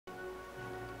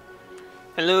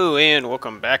Hello and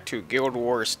welcome back to Guild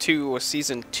Wars 2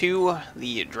 Season 2,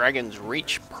 the Dragon's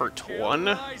Reach Part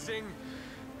 1.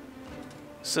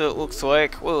 So it looks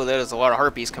like, whoa, that is a lot of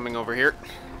harpies coming over here.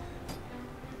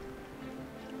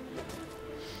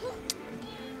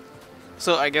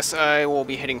 So I guess I will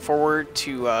be heading forward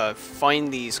to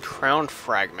find these crown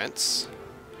fragments.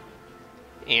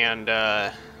 And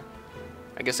I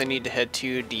guess I need to head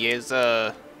to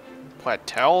Dieza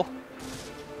Plateau.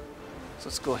 So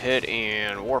let's go ahead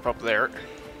and warp up there.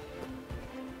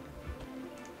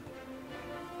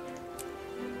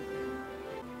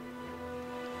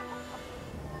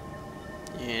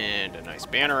 And a nice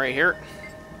banner right here.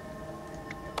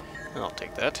 I'll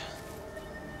take that.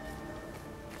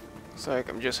 Looks like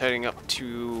I'm just heading up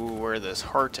to where this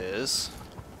heart is.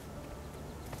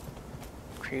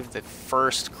 Retrieve the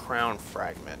first crown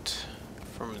fragment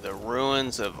from the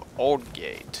ruins of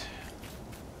Oldgate.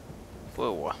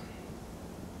 Whoa.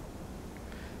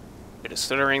 Bit of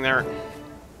stuttering there.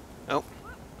 Oh.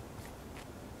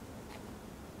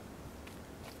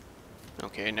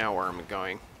 Okay, now where am I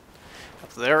going?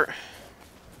 Up there.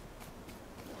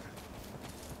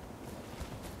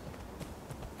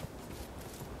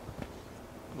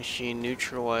 Machine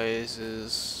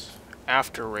neutralizes...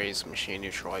 After raise machine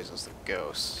neutralizes the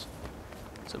ghosts.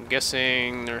 So I'm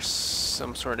guessing there's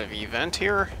some sort of event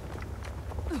here?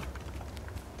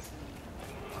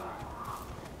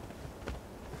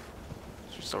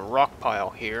 A rock pile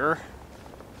here.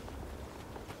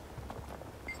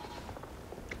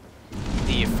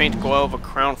 The faint glow of a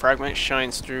crown fragment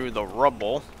shines through the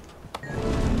rubble.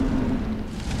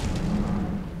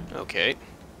 Okay.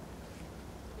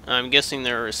 I'm guessing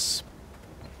there's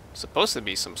supposed to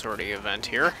be some sort of event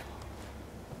here.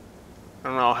 I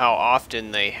don't know how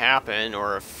often they happen,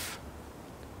 or if...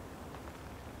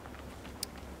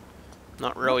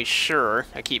 Not really sure.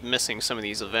 I keep missing some of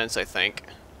these events, I think.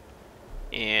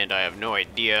 And I have no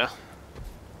idea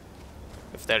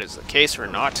if that is the case or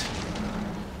not.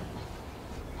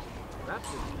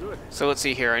 So let's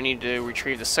see here. I need to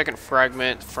retrieve the second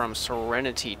fragment from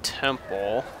Serenity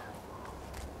Temple.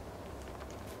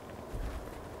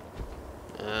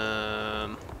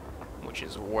 Which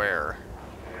is where?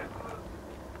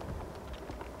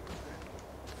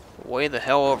 Way the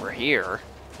hell over here.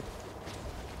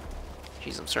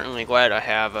 Jeez, I'm certainly glad I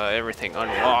have everything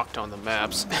unlocked on the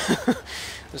maps.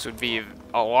 This would be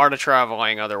a lot of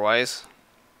traveling otherwise.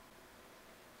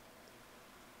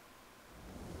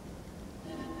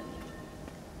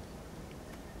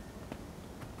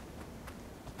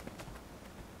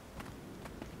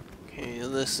 Okay,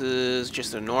 this is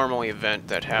just a normal event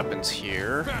that happens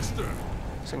here.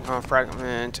 Synchron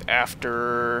fragment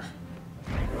after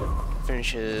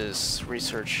finishes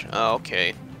research. Oh,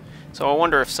 okay. So I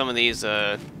wonder if some of these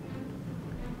can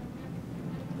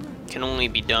only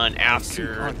be done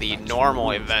after the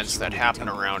normal events that happen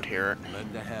around here.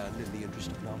 Lend a hand in the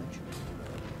interest of knowledge.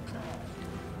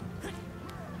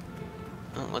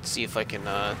 Well, let's see if I can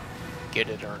get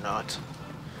it or not.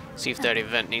 See if that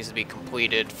event needs to be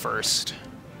completed first.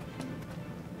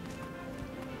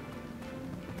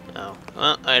 Oh,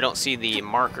 well, I don't see the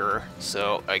marker,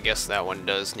 so I guess that one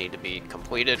does need to be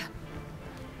completed.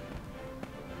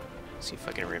 See if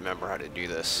I can remember how to do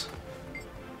this.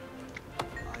 I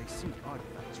see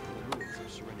artifacts from the ruins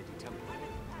of Serenity Temple.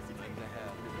 Lend a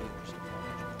hand in the interest of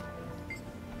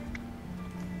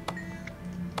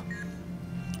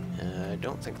knowledge. I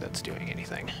don't think that's doing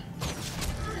anything.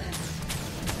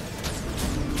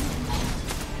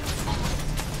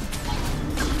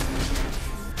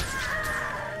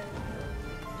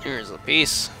 Here's a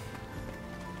piece.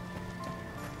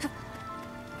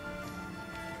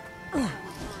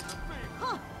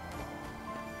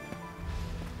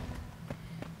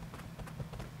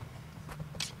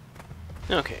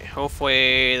 Okay,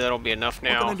 hopefully that'll be enough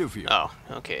now. What can I do for you? Oh,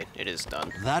 okay, it is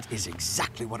done. That is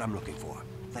exactly what I'm looking for.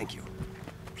 Thank you.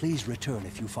 Please return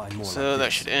if you find more. So like that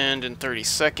this. should end in 30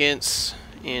 seconds,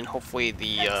 and hopefully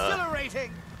the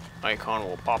icon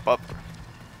will pop up.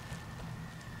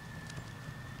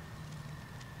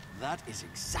 That is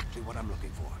exactly what I'm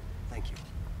looking for. Thank you.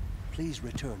 Please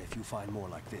return if you find more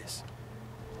like this.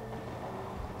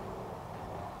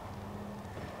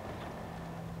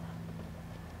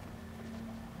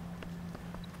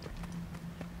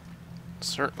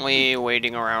 Certainly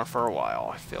waiting around for a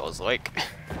while, it feels like.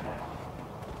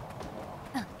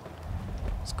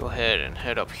 Let's go ahead and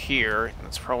head up here.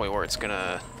 That's probably where it's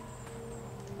gonna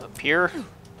appear.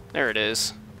 There it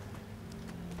is.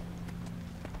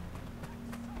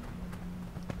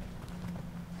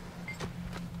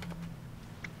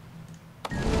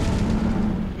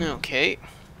 Okay.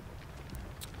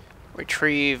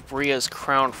 Retrieve Bria's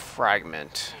crown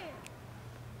fragment.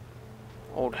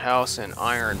 Old house in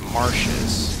Iron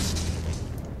Marshes.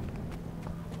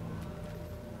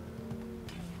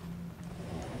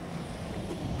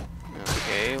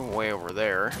 Okay, way over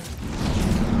there.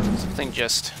 Something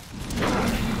just...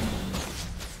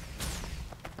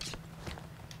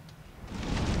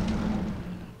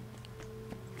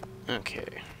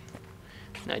 Okay.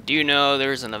 And I do know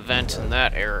there's an event in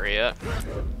that area.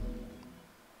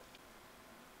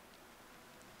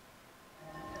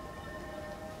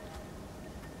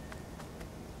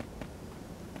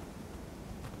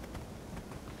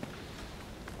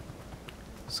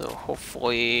 So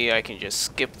hopefully I can just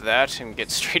skip that and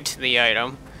get straight to the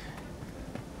item.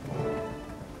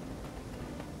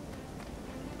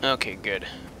 Okay, good.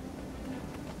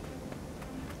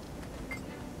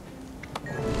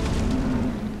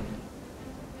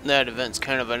 That event's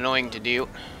kind of annoying to do.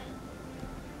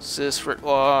 Sis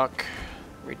Rytlock,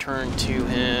 return to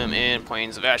him in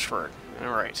Plains of Ashford.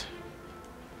 Alright.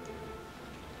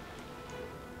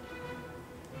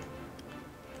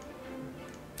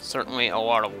 Certainly a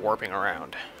lot of warping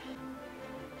around.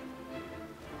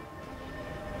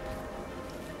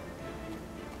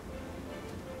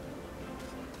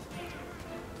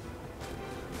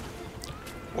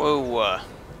 Whoa,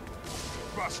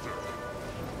 Buster.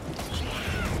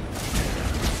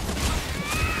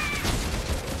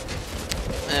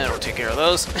 That'll take care of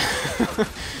those.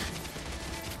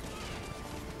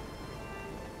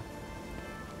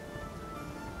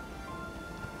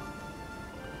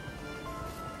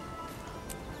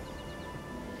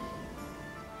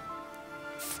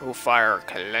 Foefire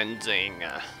cleansing.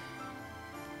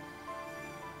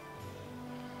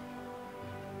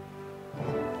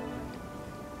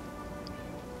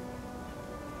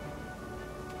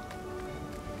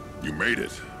 You made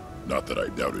it. Not that I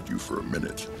doubted you for a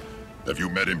minute. Have you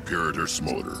met Imperator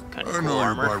Smolder? Kind of I cool know you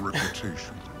armor. by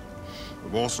reputation.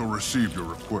 I've also received your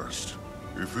request.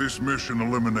 If this mission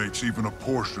eliminates even a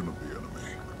portion of the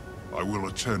enemy, I will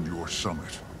attend your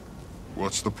summit.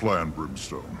 What's the plan,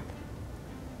 Brimstone?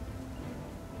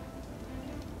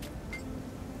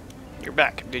 You're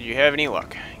back. Did you have any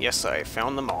luck? Yes, I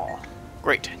found them all.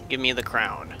 Great. Give me the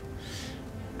crown.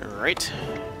 Alright.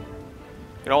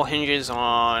 It all hinges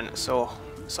on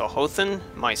Sohothan,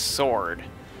 my sword.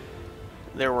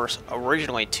 There were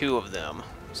originally two of them,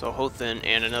 Sohothan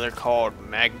and another called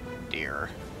Magdir.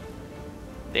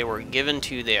 They were given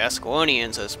to the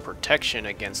Ascalonians as protection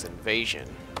against invasion.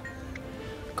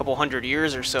 A couple hundred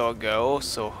years or so ago,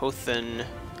 Sohothan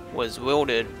was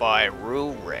wielded by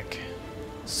Rurik,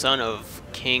 son of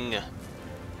King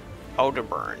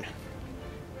Aldeburn.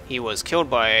 He was killed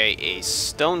by a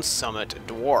stone summit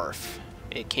dwarf.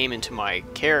 It came into my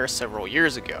care several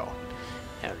years ago.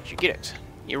 How did you get it?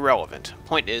 Irrelevant.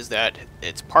 Point is that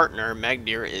its partner,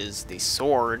 Magdir, is the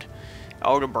sword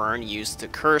Aldeburn used to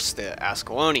curse the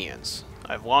Ascalonians.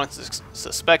 I've long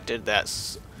suspected that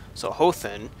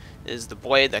Sohothan is the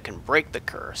blade that can break the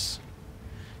curse.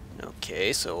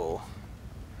 Okay, so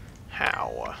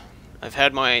how? I've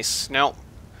had my snout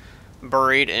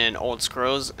buried in old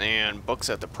scrolls and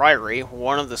books at the Priory.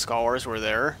 One of the scholars were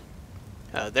there.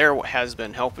 There has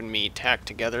been helping me tack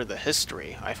together the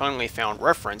history. I finally found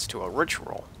reference to a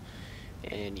ritual.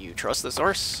 And you trust the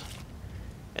source?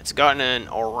 It's gotten an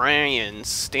Orion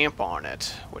stamp on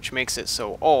it, which makes it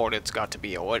so old it's got to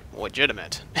be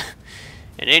legitimate.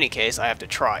 In any case, I have to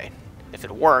try. If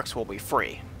it works, we'll be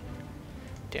free.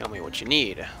 Tell me what you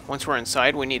need. Once we're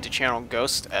inside, we need to channel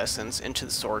ghost essence into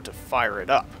the sword to fire it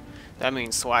up. That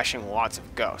means slashing lots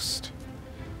of ghost.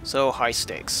 So, high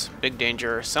stakes. Big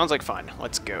danger. Sounds like fun.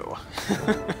 Let's go.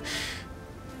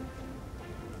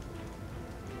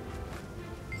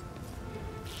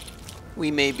 We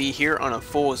may be here on a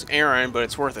fool's errand, but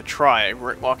it's worth a try.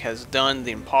 Rytlock has done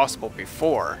the impossible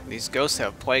before. These ghosts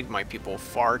have plagued my people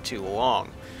far too long.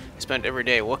 I spend every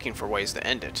day looking for ways to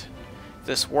end it. If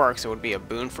this works, it would be a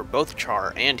boon for both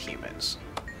Char and humans.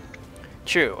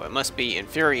 True, it must be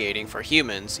infuriating for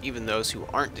humans, even those who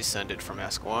aren't descended from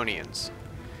Ascalonians.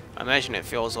 I imagine it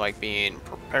feels like being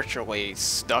perpetually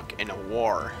stuck in a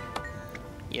war.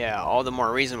 Yeah, all the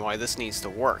more reason why this needs to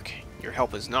work. Your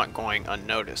help is not going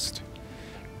unnoticed.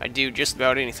 I'd do just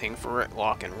about anything for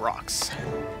Rytlock and rocks.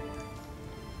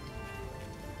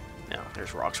 No,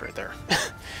 there's rocks right there.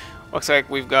 Looks like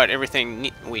we've got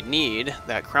everything we need.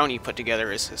 That crown you put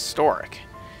together is historic.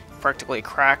 It practically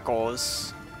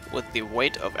crackles with the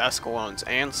weight of Ascalon's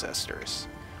ancestors.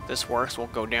 If this works, we'll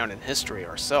go down in history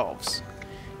ourselves.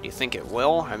 Do you think it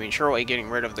will? I mean, surely getting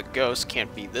rid of the ghost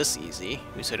can't be this easy.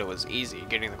 Who said it was easy?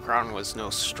 Getting the crown was no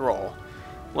stroll.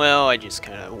 Well, I just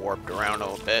kind of warped around a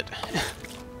little bit.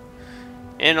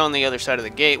 And on the other side of the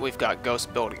gate, we've got ghosts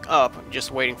building up,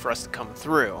 just waiting for us to come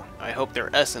through. I hope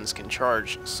their essence can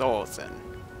charge Soul Thin.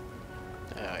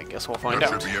 I guess we'll find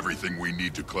out. That should be everything we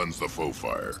need to cleanse the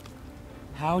foefire.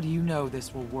 How do you know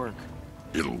this will work?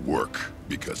 It'll work,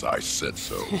 because I said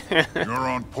so. You're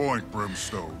on point,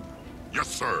 Brimstone. Yes,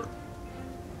 sir.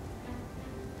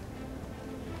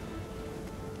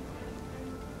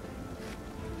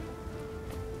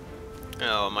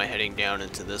 Oh, am I heading down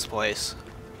into this place?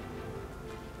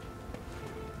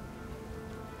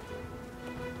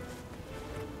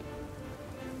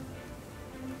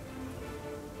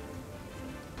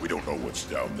 We don't know what's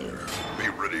down there. Be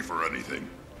ready for anything.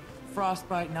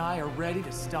 Frostbite and I are ready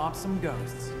to stomp some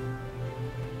ghosts.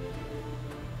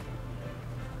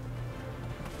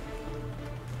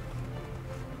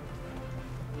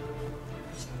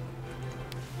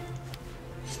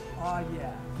 Aw,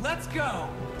 yeah. Let's go!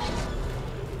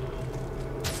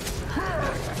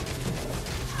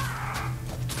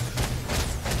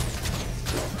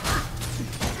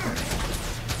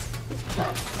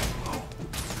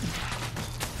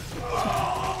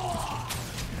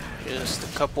 Just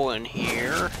a couple in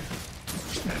here.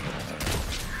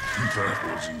 That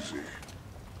was easy.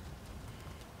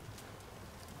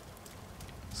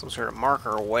 Some sort of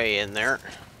marker way in there.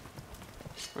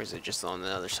 Or is it just on the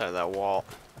other side of that wall?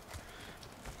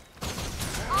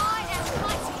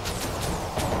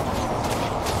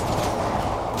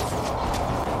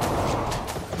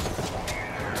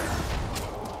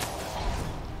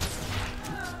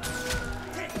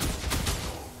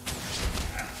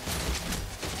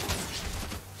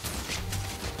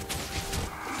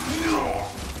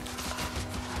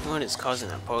 What is causing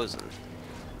that poison?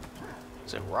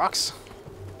 Is it rocks?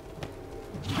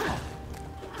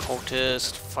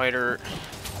 Cultist, fighter.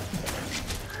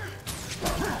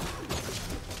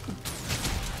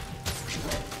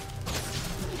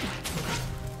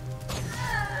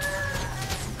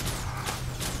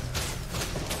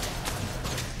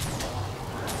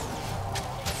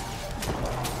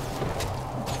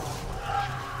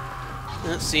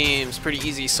 That seems pretty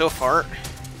easy so far.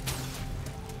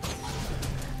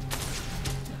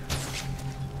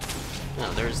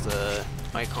 Oh, there's the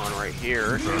icon right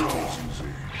here.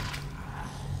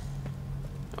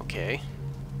 Okay.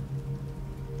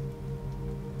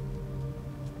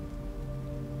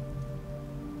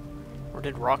 Where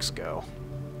did rocks go?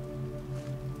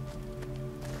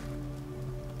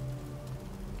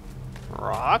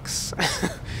 Rocks?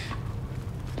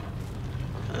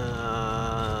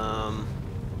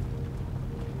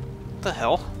 What the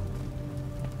hell?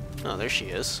 Oh, there she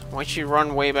is. Why'd she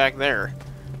run way back there?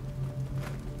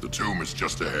 The tomb is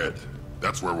just ahead.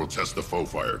 That's where we'll test the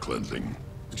foefire cleansing.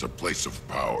 It's a place of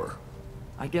power.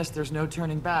 I guess there's no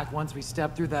turning back once we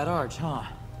step through that arch, huh?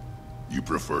 You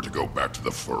prefer to go back to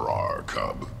the Farrar,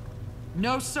 cub?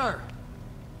 No, sir!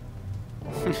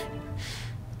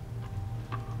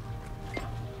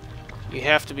 You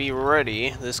have to be ready.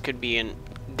 This could be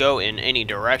go in any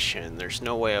direction. There's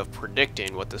no way of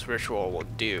predicting what this ritual will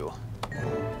do.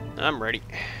 I'm ready.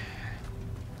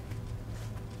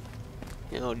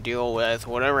 You'll deal with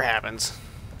whatever happens.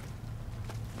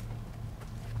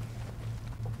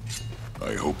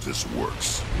 I hope this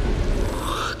works.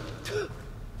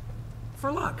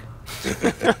 For luck.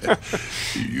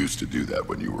 You used to do that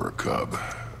when you were a cub.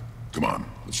 Come on,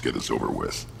 let's get this over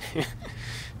with.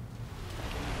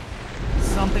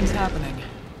 Something's happening.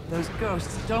 Those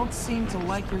ghosts don't seem to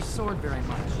like your sword very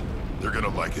much. They're gonna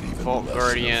like it even Vault less.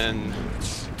 Guardian.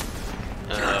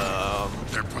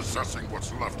 They're possessing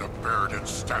what's left of Baradin's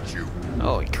statue.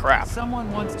 Holy crap.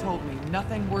 Someone once told me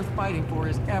nothing worth fighting for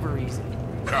is ever easy.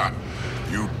 Ha!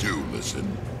 You do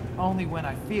listen. Only when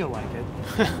I feel like it.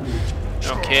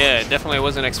 Okay, I definitely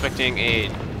wasn't expecting a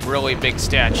really big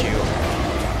statue.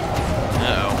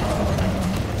 Uh-oh.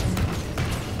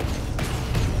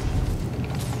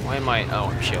 Why am I... Oh,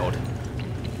 I'm chilled.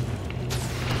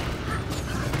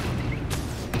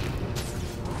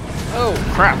 Oh,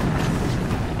 crap.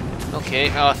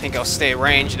 Okay, I think I'll stay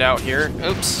ranged out here.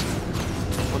 Oops.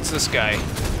 What's this guy?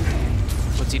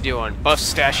 What's he doing? Buff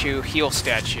statue, heal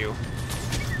statue.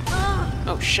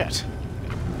 Oh, shit.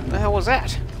 What the hell was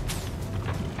that?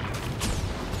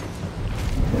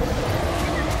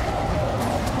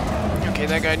 Okay,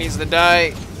 that guy needs to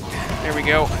die. There we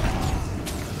go.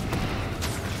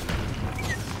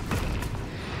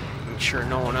 Make sure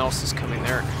no one else is coming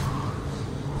there.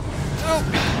 Oh!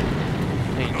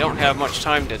 You don't have much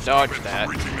time to dodge that.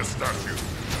 Reaching the statue.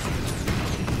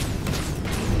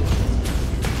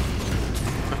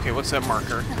 Okay, what's that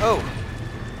marker? Oh!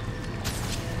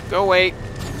 Go away!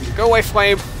 Go Go away,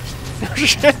 flame! Oh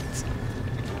shit!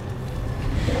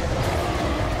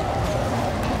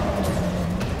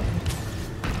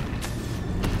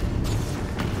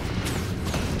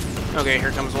 Okay,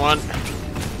 here comes one. Is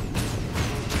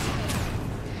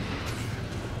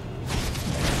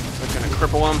that gonna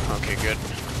cripple him? Okay, good.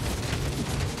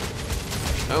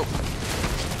 Oh.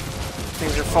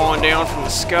 Things are falling down from the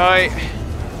sky.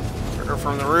 Or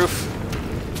from the roof.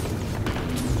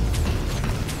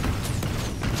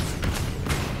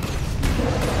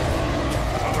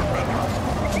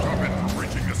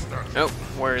 Oh,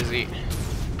 where is he?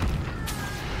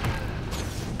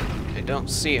 I don't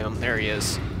see him. There he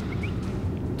is.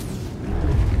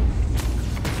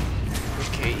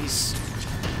 Okay, he's...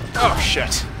 Oh,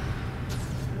 shit.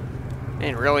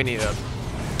 Man, really need to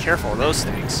be careful of those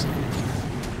things.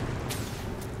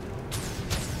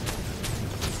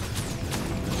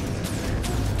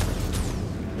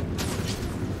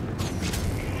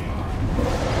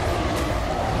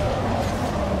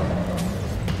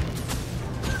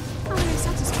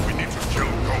 We need to kill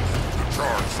Ghost to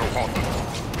charge so often.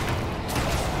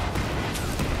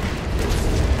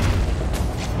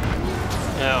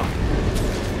 No.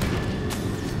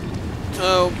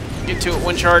 Oh, get to it,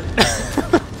 one shard.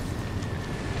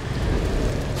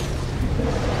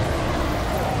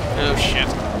 Oh shit.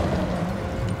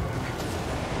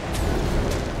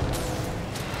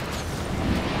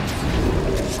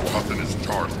 Swathan is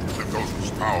charged with the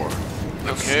Ghost's power.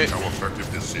 Let's Okay. see how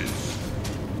effective this is.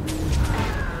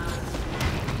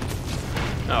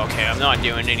 Okay, I'm not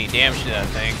doing any damage to that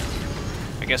thing.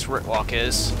 I guess Rytlock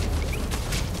is.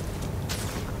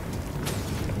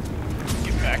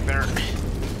 Get back there.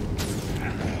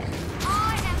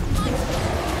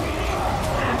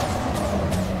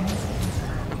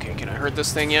 Okay, can I hurt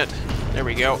this thing yet? There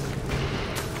we go.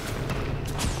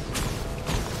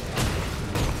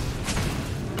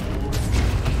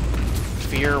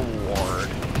 Fear Ward.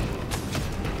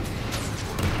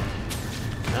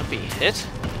 Can that be hit?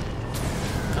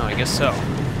 Oh, I guess so.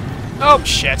 Oh,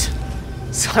 shit!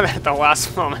 Saw that at the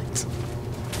last moment.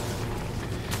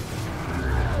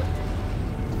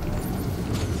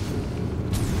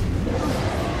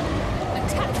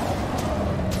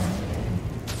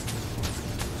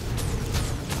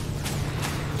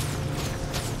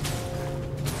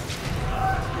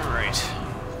 Alright.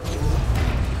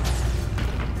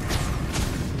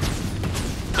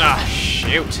 Ah,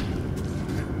 shoot.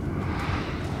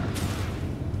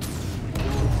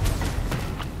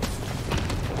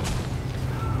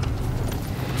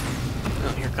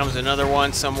 Comes another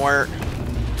one somewhere.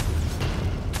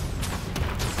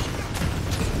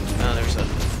 Oh, there's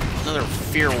another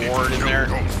fear ward in there.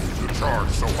 To charge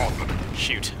so often.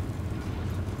 Shoot.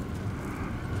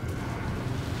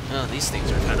 Oh, these things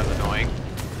are kind of annoying.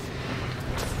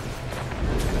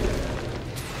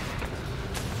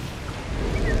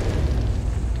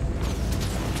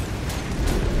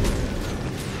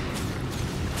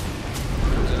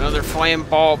 There's another flame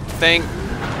ball thing.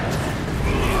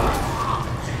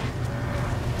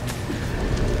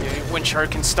 Wind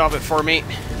shard can stop it for me.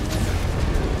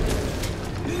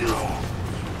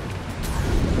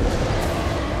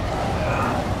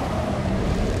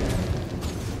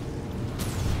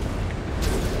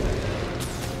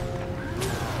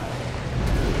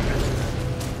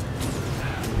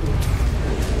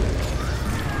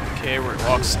 Okay,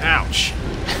 Rytlock's. Ouch.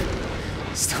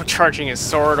 Still charging his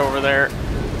sword over there.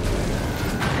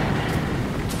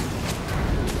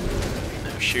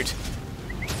 Oh, shoot.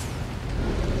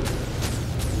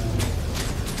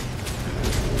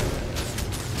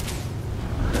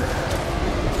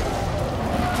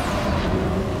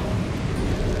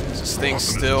 Thing's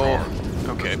still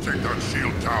okay. Let's take that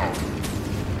shield down.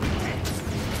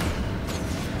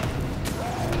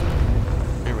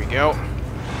 There we go.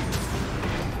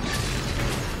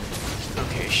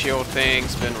 Okay, shield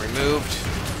thing's been removed.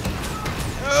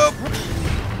 Oh.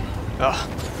 Ugh.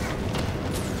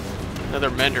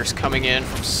 Another mender's coming in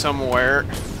from somewhere.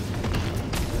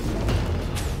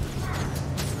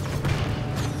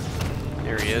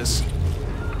 There he is.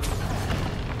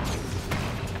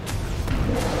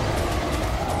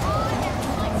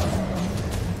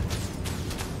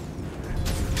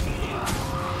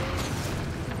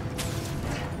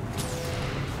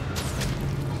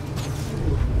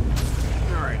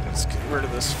 Rid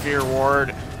of this fear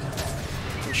ward.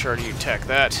 I'm sure you attack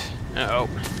that. Uh-oh.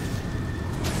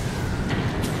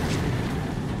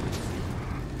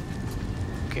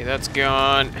 Okay, that's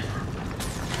gone.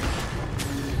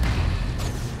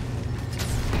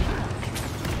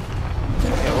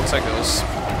 Okay, it looks like those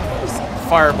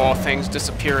fireball things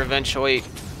disappear eventually.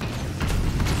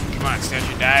 Come on,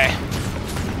 statue, die.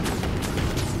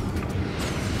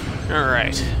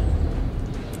 Alright.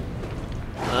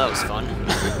 Well, that was fun.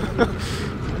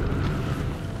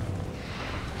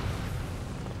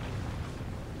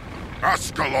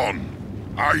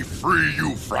 Ascalon, I free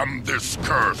you from this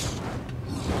curse.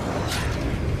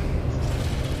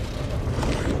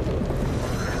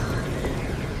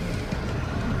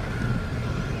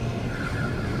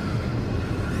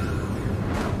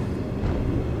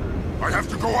 I have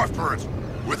to go after it.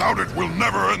 Without it, we'll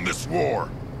never end this war.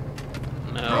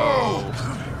 No.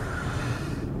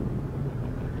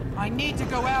 I need to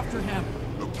go after him.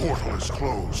 The portal is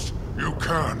closed. You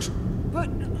can't. But,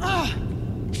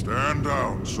 Stand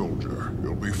down, soldier.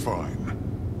 You'll be fine.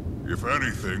 If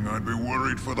anything, I'd be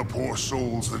worried for the poor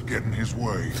souls that get in his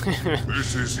way.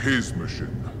 This is his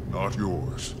mission, not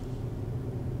yours.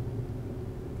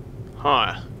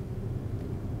 Huh.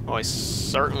 Well, I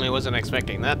certainly wasn't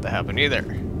expecting that to happen either.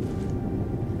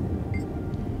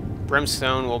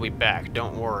 Brimstone will be back,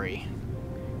 don't worry.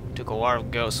 Took a lot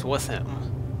of ghosts with him.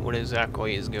 What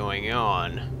exactly is going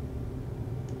on?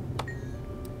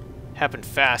 Happened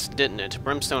fast, didn't it?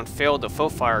 Brimstone failed the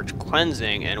foefire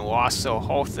cleansing and lost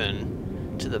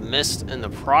Sohothan to the mist in the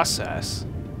process.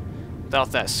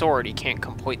 Without that sword, he can't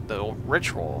complete the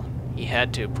ritual. He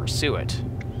had to pursue it.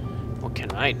 What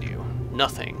can I do?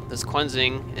 Nothing. This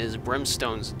cleansing is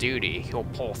Brimstone's duty. He'll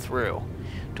pull through.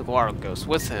 Took a lot of ghosts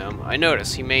with him. I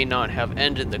noticed he may not have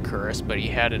ended the curse, but he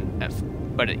had an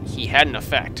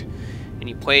effect, and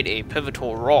he played a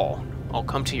pivotal role. I'll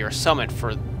come to your summit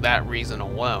for that reason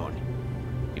alone.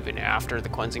 Even after the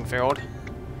cleansing failed?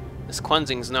 This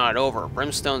cleansing's not over.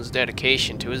 Brimstone's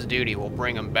dedication to his duty will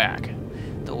bring him back.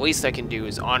 The least I can do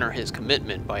is honor his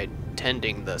commitment by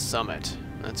attending the summit.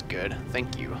 That's good.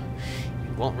 Thank you.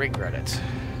 You won't regret it.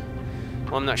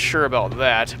 Well, I'm not sure about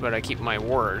that, but I keep my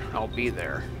word. I'll be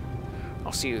there.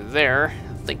 I'll see you there.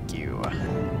 Thank you.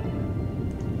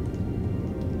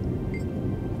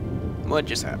 What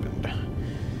just happened?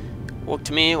 Looked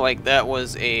to me like that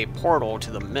was a portal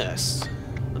to the mist.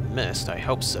 The mist, I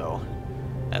hope so.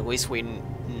 At least we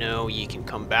know ye can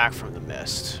come back from the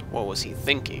mist. What was he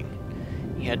thinking?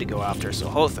 He had to go after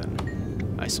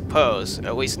Sohothan, I suppose.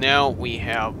 At least now we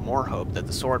have more hope that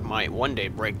the sword might one day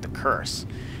break the curse.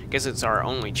 Guess it's our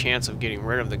only chance of getting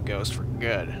rid of the ghost for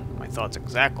good. My thoughts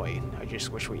exactly. I just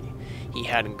wish he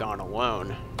hadn't gone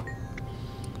alone.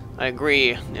 I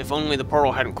agree. If only the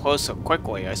portal hadn't closed so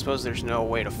quickly, I suppose there's no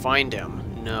way to find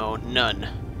him. No, none.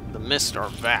 The mists are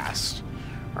vast.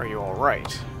 Are you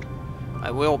alright?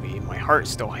 I will be. My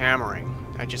heart's still hammering.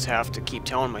 I just have to keep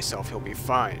telling myself he'll be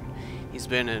fine. He's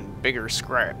been in bigger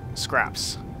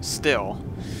scraps. Still.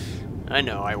 I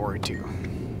know, I worry too.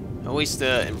 At least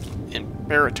the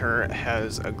Imperator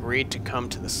has agreed to come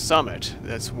to the summit.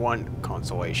 That's one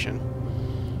consolation.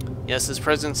 Yes, his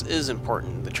presence is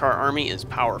important. The Char army is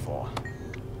powerful.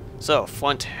 So,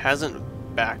 Flunt hasn't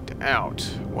backed out.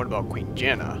 What about Queen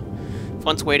Janna?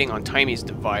 Flunt's waiting on Timy's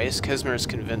device. Kesmer's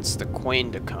convinced the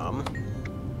Queen to come.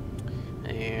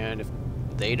 And if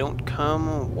they don't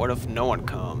come, what if no one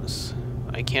comes?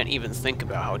 I can't even think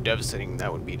about how devastating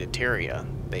that would be to Tyria.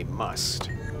 They must.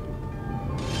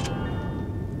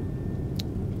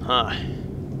 Huh.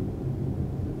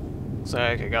 Looks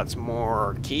like I got some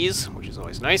more keys, which is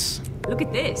always nice. Look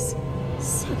at this.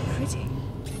 So pretty.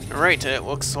 Alright, it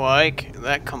looks like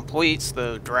that completes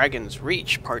the Dragon's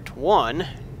Reach Part 1.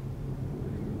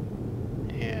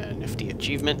 And nifty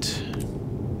achievement.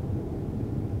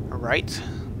 Alright.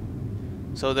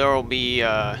 So there will be,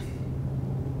 there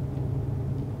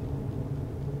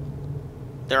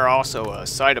are also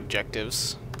side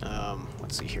objectives.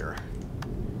 Let's see here.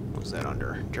 What was that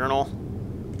under? Journal.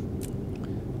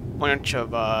 Bunch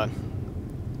of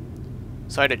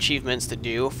side achievements to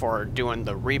do for doing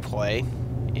the replay,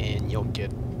 and you'll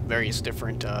get various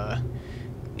different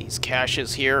these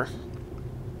caches here.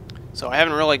 So I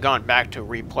haven't really gone back to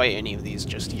replay any of these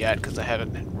just yet because I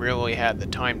haven't really had the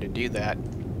time to do that.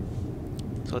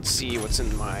 So let's see what's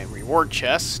in my reward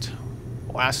chest.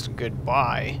 Last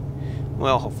goodbye.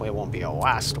 Well, hopefully it won't be a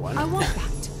last one. I want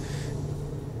that.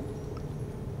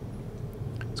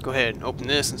 Let's go ahead and open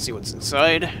this and see what's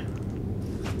inside.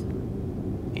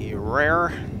 A rare,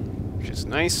 which is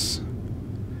nice.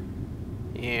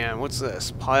 And what's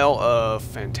this? Pile of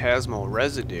phantasmal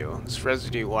residue. This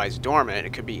residue lies dormant.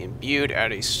 It could be imbued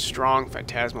at a strong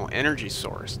phantasmal energy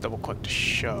source. Double click to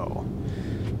show.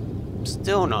 I'm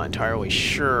still not entirely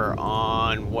sure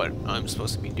on what I'm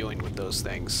supposed to be doing with those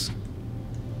things.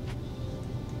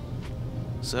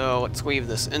 So let's leave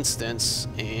this instance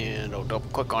and I'll double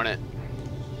click on it.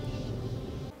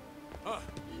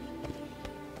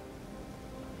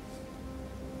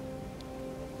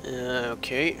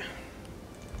 Okay.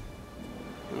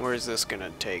 Where is this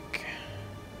gonna take?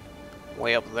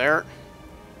 Way up there.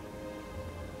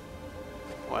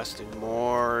 Wested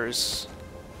Moors.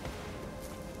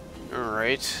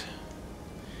 Alright.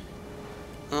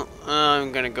 Well,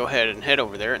 I'm gonna go ahead and head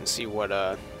over there and see what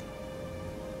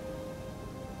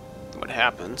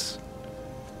happens.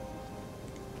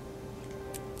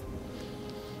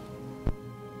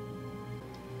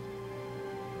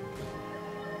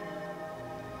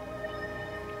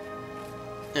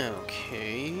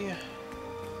 Okay.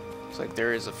 Looks like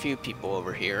there is a few people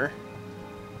over here.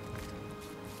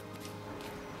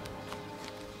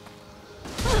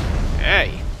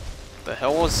 Hey! The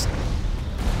hell was...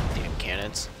 Damn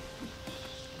cannons.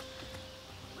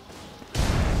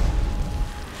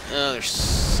 Oh, there's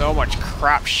so much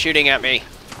crap shooting at me.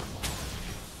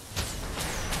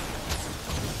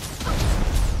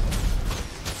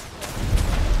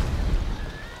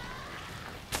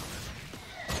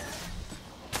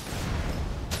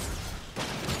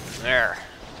 There.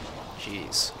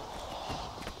 Jeez.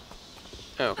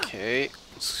 Okay.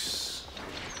 Let's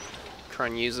try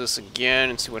and use this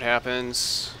again and see what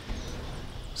happens.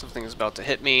 Something is about to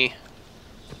hit me.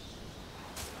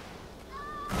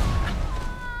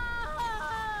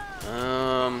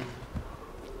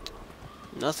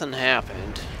 Nothing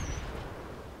happened.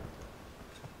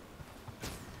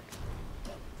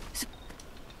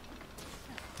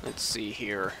 Let's see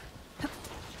here.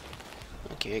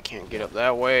 Okay, I can't get up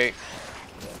that way.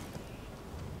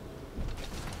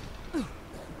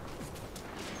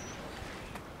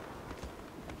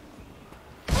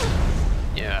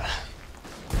 Yeah.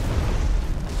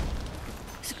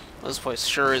 This place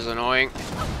sure is annoying.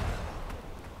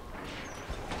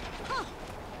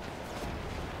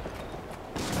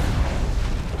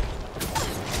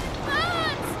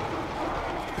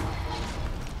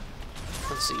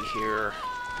 Let's see here.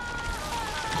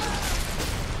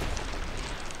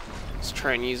 Let's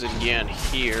try and use it again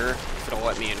here. If it'll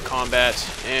let me in combat,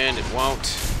 and it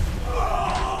won't.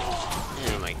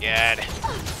 Oh my god.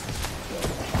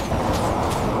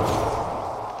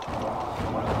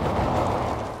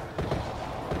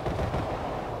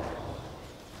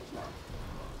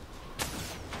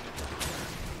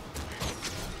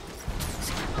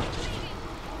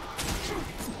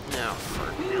 Now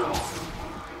for now.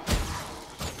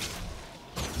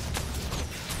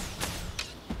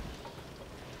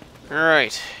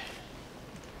 Alright.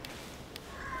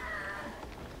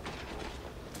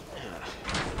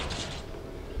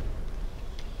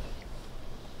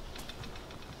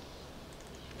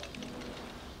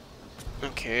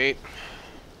 Okay.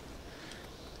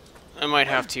 I might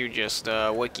have to just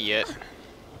wiki it.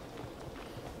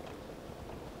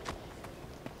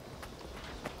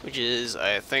 Which is,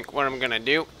 I think, what I'm gonna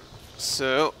do.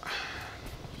 So...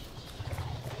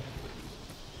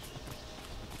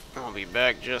 I'll be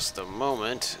back just a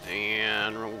moment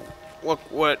and look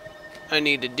what I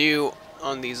need to do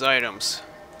on these items.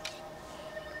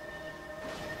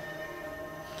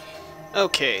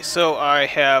 Okay, so I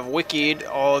have wikied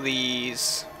all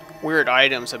these weird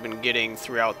items I've been getting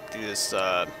throughout this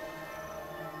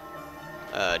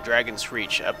Dragon's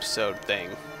Reach episode thing.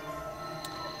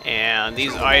 And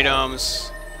these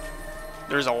items,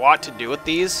 there's a lot to do with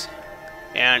these.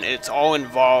 And it's all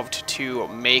involved to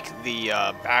make the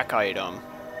back item.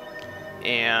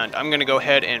 And I'm going to go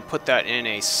ahead and put that in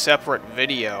a separate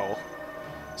video.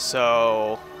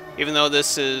 So, even though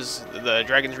this is, the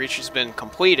Dragon's Reach has been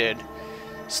completed,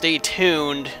 stay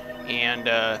tuned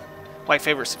and like,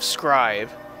 favorite, subscribe.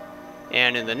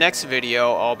 And in the next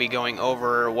video, I'll be going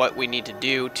over what we need to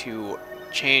do to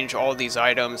change all these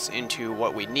items into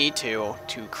what we need to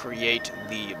create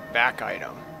the back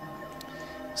item.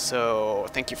 So,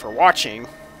 thank you for watching,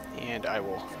 and I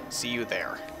will see you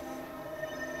there.